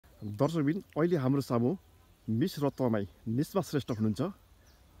दर्शकबिन अहिले हाम्रो सामु मिस रत्वमाई निस्मा श्रेष्ठ हुनुहुन्छ।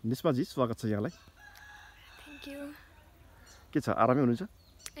 निस्माजी स्वागत छ यहाँलाई। Thank you. के छ आरामै हुनुहुन्छ?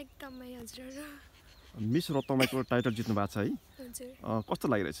 एकदमै हजुर। मिस रत्वमाईको टाइटल जित्नु भएको छ है? हजुर। कस्तो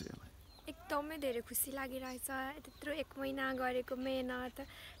लागिरहेछ यहाँलाई? एकदमै धेरै खुसी लागिरहेछ। त्यत्रो 1 महिना गरेको मेहनत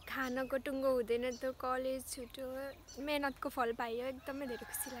खानको टुङ्गो हुँदैन त, कलेज छुट्यो, मेहनतको फल पाइयो। एकदमै धेरै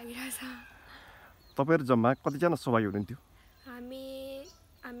खुसी लागिरहेछ। तपाईहरु जम्मा कतिजना सहभागी हुनुहुन्थ्यो?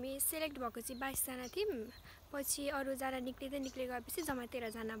 हामी सेलेक्ट भएको चाहिँ 22 जना थियौँ। पछि अरूजना निक्लिँदै गएपछि जम्मा 13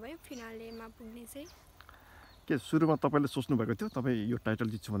 जना भयो फिनालेमा पुग्ने चाहिँ। के सुरुमा तपाईले सोच्नु भएको थियो तपाई यो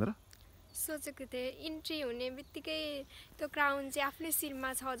टाइटल जित्छु भनेर? सोचेको थिएँ। इन्ट्री हुने बित्तिकै त्यो क्राउन चाहिँ आफ्नै शिरमा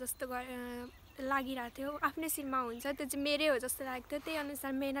छ जस्तो लागिरहेको थियो। आफ्नै शिरमा हुन्छ, त्यो चाहिँ मेरै हो जस्तो लागेको थियो। त्यही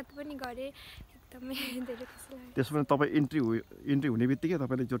अनुसार मेहनत पनि गरेँ। एकदमै धेरै खुसी लाग्यो। त्यसो भने तपाई इन्ट्री हुने बित्तिकै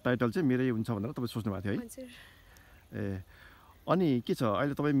तपाईले जो टाइटल चाहिँ मेरै हुन्छ भनेर तपाई सोच्नु भएको थियो है? हजुर। अनि के छ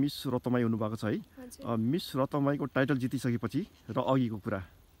अहिले तपाई मिस रत्वमाई हुनुभएको छ है? मिस रत्वमाईको टाइटल जितिसकेपछि र अघिको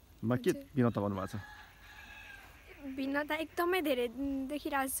कुरामा के भिन्नता भन्नुभएको छ? भिन्नता एकदमै धेरै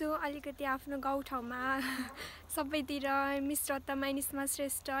देखिरहेको छु। अलिकति आफ्नो गाउँठाउँमा सबैतिर मिस रत्वमाई निस्मा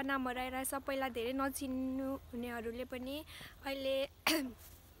श्रेष्ठ नामहरू आइरहेछ। पहिला धेरै नचिन्नु हुनेहरूले पनि अहिले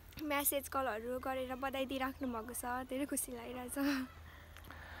म्यासेज कलहरू गरेर बधाई दिइराख्नु भएको छ। धेरै खुसी लागिरहेछ।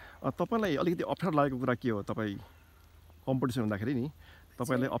 तपाईलाई अलिकति अप्ठ्यारो लागेको कुरा के हो? तपाई कम्पिटिसन हुँदाखेरि नि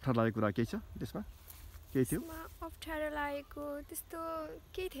तपाईलाई अप्ठ्यारो लागेको कुरा केही छ त्यसमा? केही थियो? अप्ठ्यारो लागेको त्यस्तो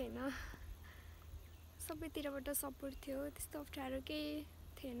केही थिएन। सबैतिरबाट सपोर्ट थियो। त्यस्तो अप्ठ्यारो केही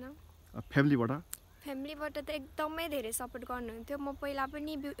थिएन। फ्यामिलीबाट त एकदमै धेरै सपोर्ट गर्नुहुन्थ्यो। म पहिला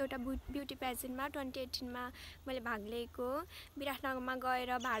पनि एउटा ब्युटी पेजेन्टमा 2018मा मैले भाग लिएको। विराटनगरमा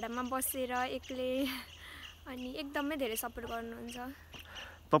गएर भाडामा बसेर एक्लै, अनि एकदमै धेरै सपोर्ट गर्नुहुन्छ।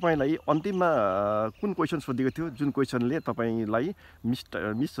 तपाईलाई अन्तिममा कुन क्वेसन सोधेको थियो जुन क्वेसनले तपाईलाई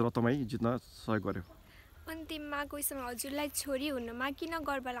मिस रत्वमाई जित्न सहयोग गर्यो? अन्तिममा क्वेसन हजुरलाई छोरी हुनुमा किन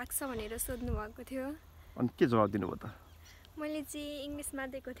गर्व लाग्छ भनेर सोध्नु भएको थियो। अनि के जवाब दिनुभयो त? मैले चाहिँ इङ्ग्लिसमा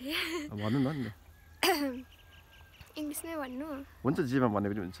दिएको थिएँ। भन्नु न। इङ्ग्लिसमै भन्नु? हुन्छ, जेमा भने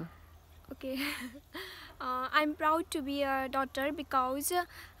पनि हुन्छ। Okay. I'm proud to be a daughter because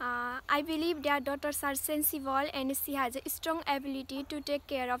I believe that daughters are sensible and she has a strong ability to take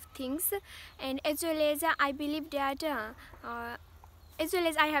care of things, and as well as I believe that as well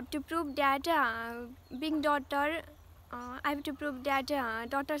as I have to prove that being daughter I have to prove that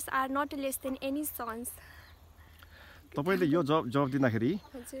daughters are not less than any sons. तपाईले यो जवाब दिँदाखेरि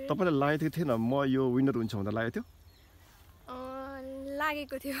तपाईलाई लागेको थिएन म यो winner हुन्छ भनेर लागेको थियो?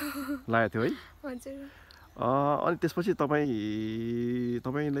 लागेको थियो है? हजुर। अनि त्यसपछि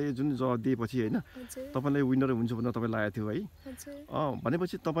तपाईले जुन जवाब दिएपछि हैन तपाईलाई विनर हुन्छ भनेर तपाईलाई लागेको थियो है?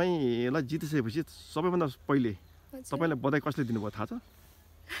 भनेपछि तपाईलाई जितिसकेपछि सबैभन्दा पहिले तपाईलाई बधाई कसले दिनुभयो थाहा छ?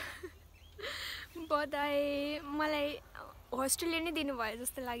 बधाई मलाई होस्टेलले नै दिनुभयो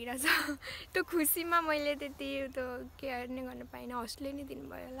जस्तो लागिरहेछ। त्यो खुसीमा मैले त्यति त्यो केयर नै गर्न पाइनँ। होस्टेलले नै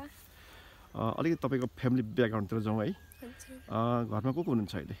दिनुभयो होला। अलिकति तपाईको फ्यामिली ब्याकग्राउन्डतिर जाउँ है? घरमा को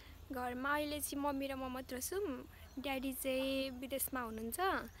हुनुहुन्छ अहिले? घरमा अहिले चाहिँ मम्मी र म मात्र छौँ। ड्याडी चाहिँ विदेशमा हुनुहुन्छ,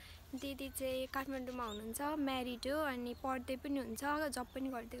 दिदी चाहिँ काठमाडौँमा हुनुहुन्छ, म्यारिड हो, अनि पढ्दै पनि हुन्छ, जब पनि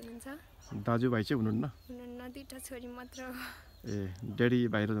गर्दै हुनुहुन्छ। दाजुभाइ चाहिँ हुनुहुन्न? हुनुहुन्न, 2टा छोरी मात्र। ड्याडी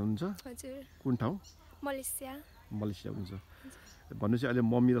बाहिर हुनुहुन्छ? हजुर। कुन ठाउँ? मलेसिया हुनुहुन्छ। भन्नुपछि अहिले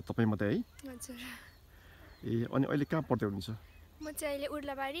मम्मी र तपाईँ मात्रै है? हजुर। अनि अहिले कहाँ पढ्दै हुनुहुन्छ? म चाहिँ अहिले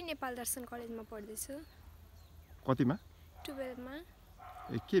उर्लाबारी नेपाल दर्शन कलेजमा पढ्दैछु। कतिमा? 12मा।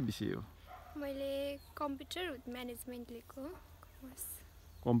 के विषय हो? मैले कम्प्युटर विथ म्यानेजमेन्ट लिएको।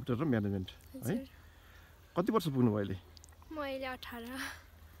 कम्प्युटर र म्यानेजमेन्ट है? कति वर्ष पुग्नुभयो अहिले? म अहिले 18।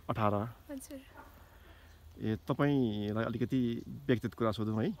 18? हजुर। तपाईलाई अलिकति व्यक्तिगत कुरा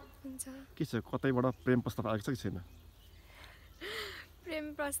सोधौँ है? हुन्छ। के छ, कतैबाट प्रेम प्रस्ताव आएको छ कि छैन? प्रेम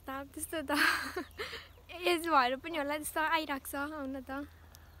प्रस्ताव त्यस्तो त एज भएर पनि होला, त्यस्तो आइरहेको छ आउन त।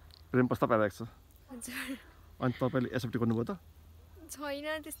 प्रेम प्रस्ताव आइरहेको छ? हजुर। अनि तपाईले एक्सेप्ट गर्नुभयो त?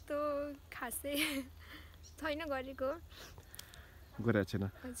 छैन, त्यस्तो खासै छैन गरेको। गरेको छैन?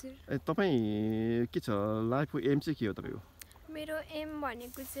 हजुर। तपाईँ के छ लाइफको एम चाहिँ के हो तपाईँको? मेरो एम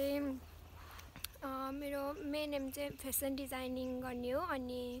भनेको चाहिँ मेरो मेन एम चाहिँ फेसन डिजाइनिङ गर्ने हो।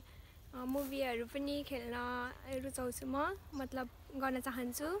 अनि मुभीहरू पनि खेल्न रुचाउँछु म, मतलब गर्न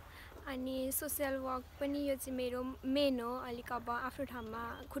चाहन्छु। अनि सोसियल वर्क पनि यो चाहिँ मेरो मेन हो। अलिक अब आफ्नो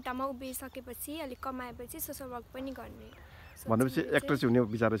ठाउँमा खुट्टामा उभिसकेपछि अलिक कमाएपछि सोसियल वर्क पनि गर्ने। भनेपछि एक्ट्रेस हुने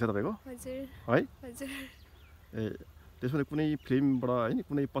विचार रहेछ तपाईँको? हजुर। है? हजुर। त्यसमा कुनै फिल्मबाट हैन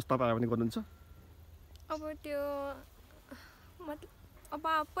कुनै प्रस्ताव आयो भने गर्नुहुन्छ? अब त्यो मतलब अब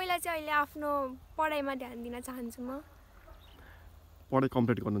पहिला चाहिँ अहिले आफ्नो पढाइमा ध्यान दिन चाहन्छु म। पढाइ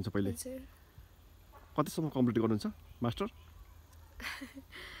कम्प्लिट गर्नुहुन्छ पहिले हजुर कतिसम्म कम्प्लिट गर्नुहुन्छ मास्टर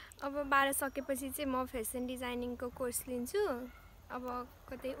अब 12 सकेपछि चाहिँ म फेसन डिजाइनिङको कोर्स लिन्छु अब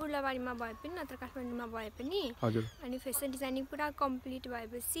कतै उर्लाबारीमा भए पनि नत्र काठमाडौँमा भए पनि हजुर अनि फेसन डिजाइनिङ पुरा कम्प्लिट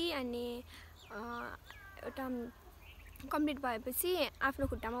भएपछि अनि एउटा कम्प्लिट भएपछि आफ्नो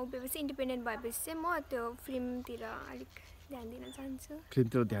खुट्टामा उभिएपछि इन्डिपेन्डेन्ट भएपछि चाहिँ म त्यो फिल्मतिर अलिक ध्यान दिन चाहन्छु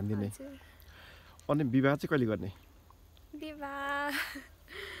फिल्मतिर ध्यान दिने अनि विवाह चाहिँ कहिले गर्ने विवाह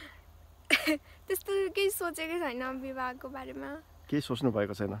त्यस्तो केही सोचेकै छैन विवाहको बारेमा केही सोच्नु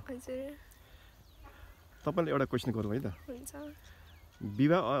भएको छैन हजुर तपाईँले एउटा क्वेसन गरौँ है त हुन्छ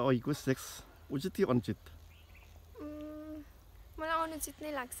विवाह अहिलेको सेक्स उचित कि अनुचित मलाई अनुचित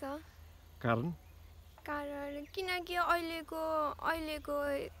नै लाग्छ कारण किनकि अहिलेको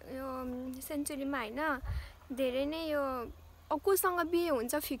यो सेन्चुरीमा होइन धेरै नै यो कोसँग बिहे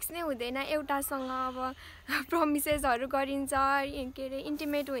हुन्छ फिक्स नै हुँदैन एउटासँग अब प्रमिसेसहरू गरिन्छ के अरे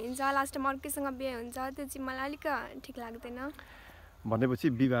इन्टिमेट हुन्छ लास्टमा अर्कैसँग बिहे हुन्छ त्यो चाहिँ मलाई अलिक ठिक लाग्दैन भनेपछि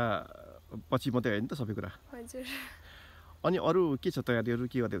विवाह पछि मात्रै होइन त सबै कुरा हजुर अनि अरू के छ तयारीहरू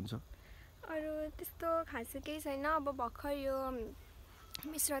के गर्दै हुन्छ अरू त्यस्तो खासै केही छैन अब भर्खर यो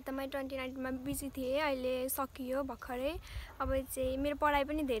मिस रतुवामाई 2019 मा बिजी थिएँ अहिले सकियो भर्खरै अब चाहिँ मेरो पढाइ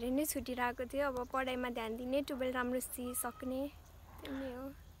पनि धेरै नै छुटिरहेको थियो अब पढाइमा ध्यान दिने 12 राम्रोसी सक्ने त्यही हो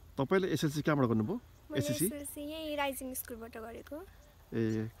तपाईले एसएलसी कहाँबाट गर्नुभयो एसएलसी यही राइजिङ स्कुलबाट गरेको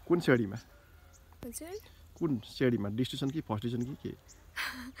ए कुन श्रेणीमा हजुर कुन श्रेणीमा डिस्टिंक्सन कि फर्स्ट डिभिजन कि के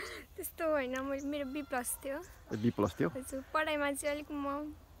त्यस्तो होइन मेरो बी+ थियो बी+ थियो हजुर पढाइमा चाहिँ अलिक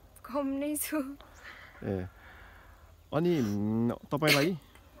म कम नै छु ए अनि तपाईलाई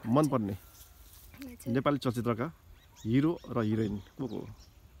मन पर्ने नेपाली चलचित्रका हिरो र हिरोइन को हो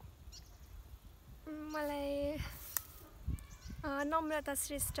मलाई नम्रता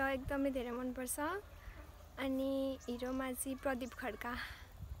श्रेष्ठ एकदमै धेरै मन पर्छ अनि हिरोमा चाहिँ प्रदीप खड्का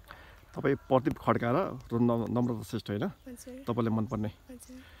तपाई प्रदीप खड्का र नम्रता श्रेष्ठ हैन हजुर तपाईलाई मन पर्ने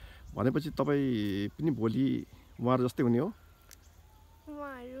हजुर भनेपछि तपाई पनि भोलि उहाँहरु जस्तै हुने हो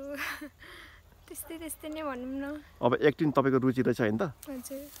उहाँहरु त्यस्तै नै भनौँ न अब एक्टिङ तपाईको रुचि रहेछ हैन त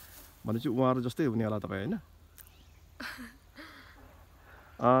हजुर भनेपछि उहाँहरु जस्तै हुने होला तपाई हैन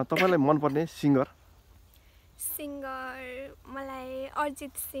तपाईलाई मन पर्ने सिंगर मलाई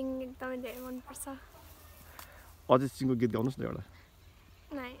अरिजित सिंह एकदमै धेरै मन पर्छ अरिजित सिंहको गीत गाउनुस् न एउटा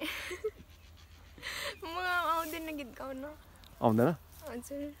नाइ म आउँदैन गीत गाउन आउँदैन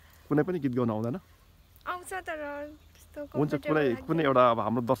हजुर कुनै पनि गीत गाउन आउँदैन आउँछ तर त्यस्तो हुन्छ कुनै एउटा अब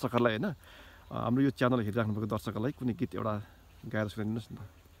हाम्रो दर्शकहरुलाई हैन हाम्रो यो च्यानल हेरिराख्नु भएको दर्शकहरुलाई कुनै गीत एउटा गाएर सुनाइदिनुस् न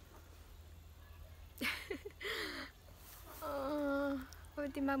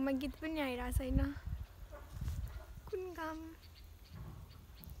अब दिमागमा गीत पनि आइरहेको छैन कुन काम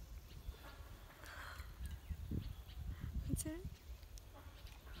हजुर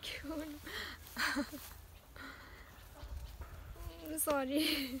सरी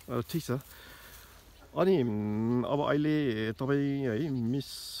ठीक छ अनि अब अहिले तपाई है मिस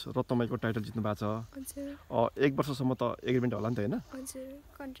रत्नमाईको टाइटल जित्नु भएको छ हजुर 1 वर्षसम्म त एग्रिमेन्ट होला नि त हैन हजुर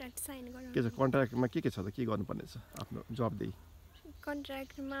कन्ट्र्याक्ट साइन गराउनु के छ कन्ट्र्याक्टमा के छ त के गर्नुपर्ने छ आफ्नो जवाबदेही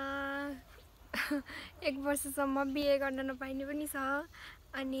कन्ट्र्याक्टमा 1 वर्षसम्म बिए गर्न नपाइने पनि छ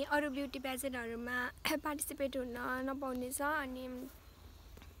अनि अरू ब्युटी प्याजेन्टहरुमा पार्टिसिपेट हुन नपाउने छ अनि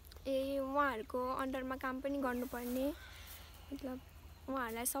उहाँहरुको अन्डरमा काम पनि गर्नुपर्ने मतलब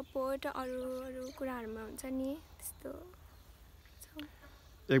उहाँहरुलाई सपोर्ट अरू कुराहरुमा हुन्छ नि त्यस्तो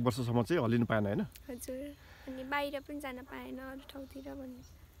 1 वर्षसम्म चाहिँ हल्लिनु पाएन हैन हजुर अनि बाहिर पनि जान पाएन अरू ठाउँतिर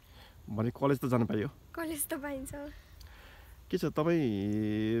भने कलेज त जान पाइयो कलेज त पाइन्छ के छ तपाई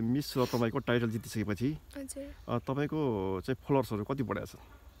मिस रत्नमाईको टाइटल जितिसकेपछि हजुर तपाईको चाहिँ फलोअर्सहरु कति बढेको छ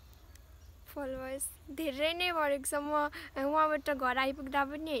फलोअर्स धेरै नै बढेको छ म उहाँबाट घर आइपुग्दा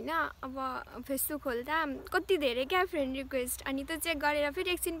पनि हैन अब फेसबुक खोल्दा कति धेरै क्या फ्रेन्ड रिक्वेस्ट अनि त्यो चेक गरेर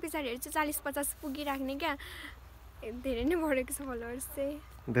फेरि एकछिन पछाडी हेर्छु 40-50 पुगिराख्ने क्या धेरै नै बढेको छ फलोअर्स चाहिँ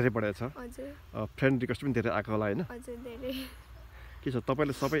धेरै बढेको छ हजुर फ्रेन्ड रिक्वेस्ट पनि धेरै आएको होला हैन हजुर धेरै के छ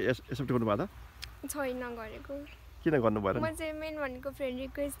तपाईले सबै एक्सेप्ट गर्नु भएको त छैन गरेको किन गर्नु भएन म चाहिँ मेन भनेको फ्रेन्ड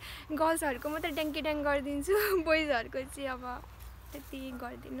रिक्वेस्ट गर्ल्सहरुको मात्र ट्याङ्की ट्याङ गरिदिन्छु बोइजहरुको चाहिँ अब त्यति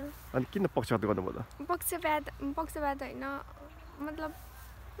गर्दिन अनि किन पक्षपात गर्नुभयो त पक्षपात हैन मतलब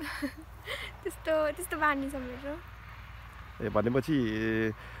त्यस्तो बानी छ मेरो ए भनेपछि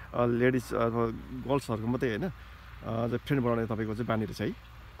लेडिज अथवा गर्ल्सहरुको मात्रै हैन फ्रेन्ड बनाउने तपाईको चाहिँ बानी रहेछ है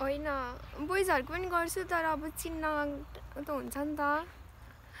होइन बोइजहरुको पनि गर्छु तर अब चिन्न त हुन्छ नि त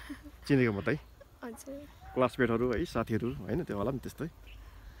चिनेको मात्रै हजुर क्लासमेटहरु है साथीहरु हैन त्यो होला नि त्यस्तै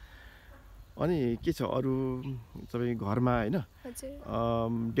अनि के छ अरु तपाई घरमा हैन हजुर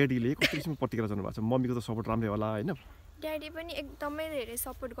ड्याडीले कस्तो किसिमको प्रतिक्रिया गर्नु भएको छ मम्मीको त सपोर्ट राम्रै होला हैन ड्याडी पनि एकदमै धेरै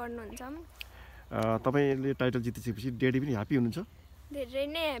सपोर्ट गर्नुहुन्छ। तपाईँले टाइटल जितिसकेपछि ड्याडी पनि ह्याप्पी हुनुहुन्छ? धेरै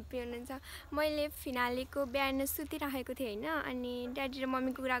नै ह्याप्पी हुनुहुन्छ। मैले फिनालेको बिहान सुतिराखेको थिएँ होइन, अनि ड्याडी र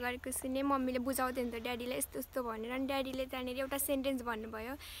मम्मीको कुरा गरेको सुने, मम्मीले बुझाउँदै हुन्थ्यो ड्याडीलाई यस्तो यस्तो भनेर, अनि ड्याडीले त्यहाँनिर एउटा सेन्टेन्स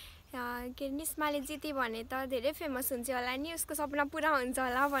भन्नुभयो, के निस्माले जित्यो भने त धेरै फेमस हुन्छ होला नि, उसको सपना पुरा हुन्छ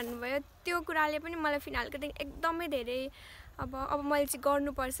होला भन्नुभयो। त्यो कुराले पनि मलाई फिनालको दिन एकदमै धेरै अब मैले चाहिँ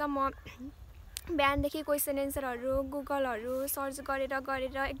गर्नुपर्छ। म बिहानदेखि क्वेसन एन्सरहरू गुगलहरू सर्च गरेर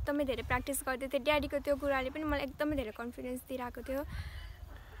एकदमै धेरै प्र्याक्टिस गर्दै थिएँ। ड्याडीको त्यो कुराले पनि मलाई एकदमै धेरै कन्फिडेन्स दिइरहेको थियो।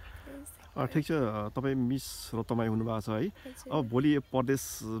 ठिक छ, तपाईँ मिस रतुवामाई हुनुभएको छ है। अब भोलि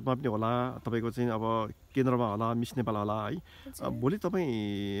प्रदेशमा पनि होला, तपाईँको चाहिँ अब केन्द्रमा होला, मिस नेपाल होला है। भोलि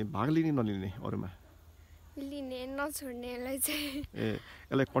तपाईँ भाग लिने नलिने अरूमा? लिने, नछोड्ने यसलाई चाहिँ।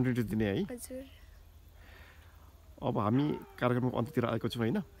 यसलाई कन्टिन्यू दिने है। हजुर। अब हामी कार्यक्रमको अन्त्यतिर आएको छौँ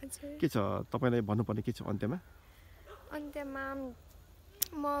होइन? के छ तपाईँलाई भन्नुपर्ने के छ अन्त्यमा? अन्त्यमा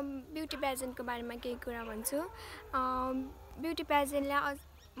म ब्युटी पेजेन्टको बारेमा केही कुरा भन्छु। ब्युटी पेजेन्टलाई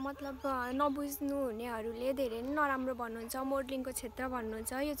मतलब नबुझ्नु हुनेहरूले धेरै नै नराम्रो भन्नुहुन्छ, मोडलिङको क्षेत्र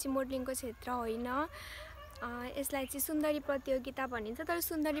भन्नुहुन्छ। यो चाहिँ मोडलिङको क्षेत्र होइन, यसलाई चाहिँ सुन्दरी प्रतियोगिता भनिन्छ। तर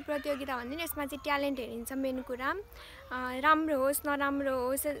सुन्दरी प्रतियोगिता भन्दैन, यसमा चाहिँ ट्यालेन्ट हेरिन्छ मेन कुरा। राम्रो होस् नराम्रो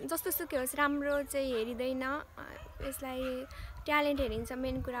होस् जस्तो सुकै होस्, राम्रो चाहिँ हेरिँदैन, यसलाई ट्यालेन्ट हेरिन्छ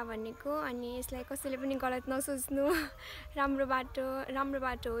मेन कुरा भनेको। अनि यसलाई कसैले पनि गलत नसोच्नु, राम्रो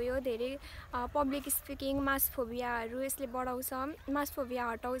बाटो हो यो। धेरै पब्लिक स्पिकिङ, मास फोबियाहरू यसले बढाउँछ, मास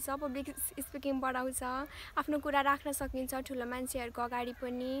फोबिया हटाउँछ, पब्लिक स्पिकिङ बढाउँछ, आफ्नो कुरा राख्न सकिन्छ ठुलो मान्छेहरूको अगाडि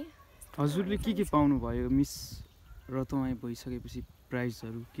पनि। हजुरले के पाउनुभयो मिस रतुवामाई भइसकेपछि?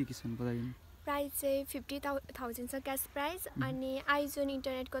 प्राइजहरू के छन् बताइदिनु। प्राइज चाहिँ 50,000 छ क्यास प्राइज, अनि आइजोन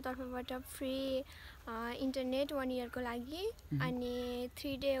इन्टरनेटको तर्फबाट फ्री इन्टरनेट 1 इयरको लागि, अनि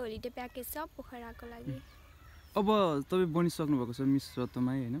 3 डे होलिडे प्याकेज छ पोखराको लागि। अब तपाईँ बनिसक्नु भएको छ मिस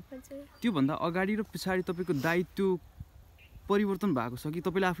रतुवामाई होइन? त्योभन्दा अगाडि र पछाडि तपाईँको दायित्व परिवर्तन भएको छ कि?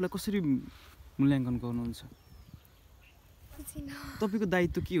 तपाईँले आफूलाई कसरी मूल्याङ्कन गर्नुहुन्छ? तपाईँको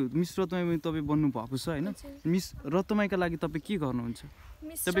दायित्व के हो? मिस रतुवामाई तपाईँ बन्नु भएको छ होइन? मिस रतुवामाईका लागि तपाईँ के गर्नुहुन्छ?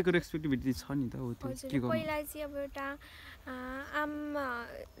 तपाईँको रेस्पेक्टिभिटी छ नि त, हो त्यो के गर्नु? पहिला चाहिँ अब एउटा आम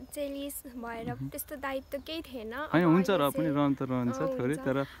चेलिस भएर त्यस्तो दायित्व केही थिएन। होइन हुन्छ र पनि रहन्छ थोरै,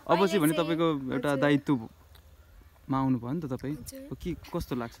 तर अब चाहिँ भने तपाईँको एउटा दायित्वमा आउनुभयो नि त तपाईँ, के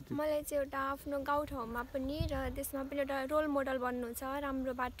कस्तो लाग्छ त्यो? मलाई चाहिँ एउटा आफ्नो गाउँठाउँमा पनि र त्यसमा पनि एउटा रोल मोडल बन्नु छ,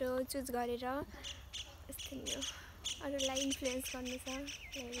 राम्रो बाटो चुज गरेर अरूलाई इन्फ्लुएन्स गर्नु छ।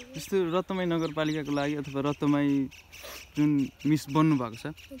 जस्तो रतुवामाई नगरपालिकाको लागि अथवा रतुवामाई जुन मिस बन्नु भएको छ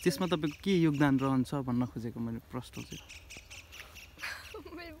त्यसमा तपाईँको के योगदान रहन्छ भन्न खोजेको मैले प्रश्न चाहिँ?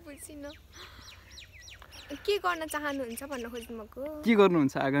 मैले बुझिनँ के गर्न चाहनुहुन्छ भन्न खोज्नुभएको? के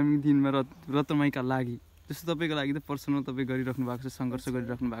गर्नुहुन्छ आगामी दिनमा रतुवामाईका लागि? जस्तो तपाईँको लागि त पर्सनल तपाईँ गरिराख्नु भएको छ, सङ्घर्ष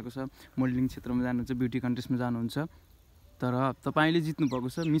गरिराख्नु भएको छ, मोडलिङ क्षेत्रमा जानुहुन्छ, ब्युटी कन्टेस्टमा जानुहुन्छ, तर तपाईँले जित्नु भएको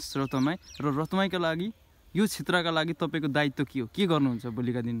छ मिस रतुवामाई, र रतुवामाईका लागि यो क्षेत्रका लागि तपाईँको दायित्व के हो? के गर्नुहुन्छ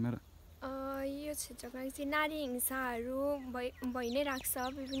भोलिका दिनमा? यो क्षेत्रका लागि चाहिँ नारी हिंसाहरू भइ नै राख्छ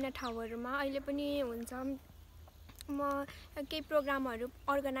विभिन्न ठाउँहरूमा, अहिले पनि हुन्छ। म केही प्रोग्रामहरू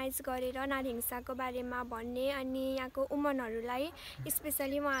अर्गनाइज गरेर नारी हिंसाको बारेमा भन्ने, अनि यहाँको वुमनहरूलाई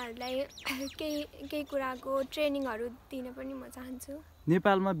स्पेसली उहाँहरूलाई केही कुराको ट्रेनिङहरू दिन पनि म चाहन्छु।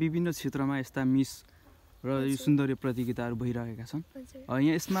 नेपालमा विभिन्न क्षेत्रमा यस्ता मिस र यो सुन्दरी प्रतियोगिताहरू भइरहेका छन्।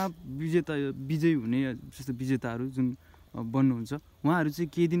 यहाँ यसमा विजयी हुने जस्तो विजेताहरू जुन बन्नुहुन्छ, उहाँहरू चाहिँ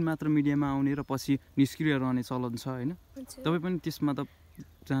केही दिन मात्र मिडियामा आउने र पछि निष्क्रिय रहने चलन छ होइन? तपाईँ पनि त्यसमा त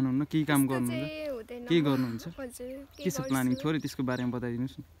जानुहुन्न, केही काम गर्नुहुन्छ, के गर्नुहुन्छ, के छ प्लानिङ? थोरै त्यसको बारेमा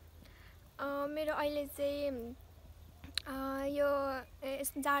बताइदिनुहोस् न। मेरो अहिले चाहिँ यो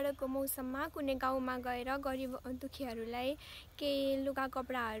जाडोको मौसममा कुनै गाउँमा गएर गरिब दुखीहरूलाई केही लुगा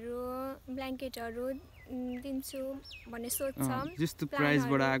कपडाहरू ब्ल्याङ्केटहरू दिन्छु भन्ने सोच छ। जस्तो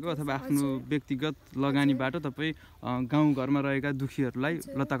प्राइजबाट आएको अथवा आफ्नो व्यक्तिगत लगानीबाट तपाईँ गाउँघरमा रहेका दुखीहरूलाई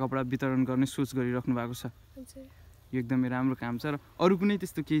लत्ता कपडा वितरण गर्ने सोच गरिराख्नु भएको छ। यो एकदमै राम्रो काम छ। र अरू कुनै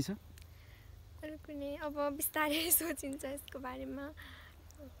त्यस्तो केही छ? अरू कुनै अब बिस्तारै सोचिन्छ यसको बारेमा।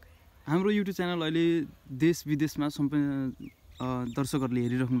 हाम्रो युट्युब च्यानल अहिले देश विदेशमा सम्पूर्ण दर्शकहरूले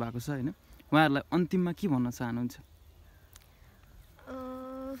हेरिराख्नु भएको छ होइन? उहाँहरूलाई अन्तिममा के भन्न चाहनुहुन्छ?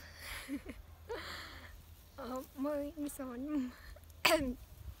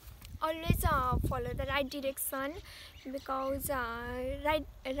 Always follow the right direction, because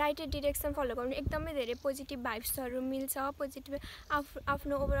right direction follow गर्नु एकदमै धेरै पोजिटिभ भाइब्सहरू मिल्छ, पोजिटिभ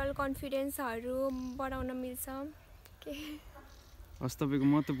आफ्नो ओभरअल कन्फिडेन्सहरू बढाउन मिल्छ। हस्, तपाईँको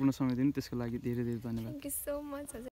महत्त्वपूर्ण समय दिनु त्यसको लागि धेरै धेरै धन्यवाद। Thank you so much.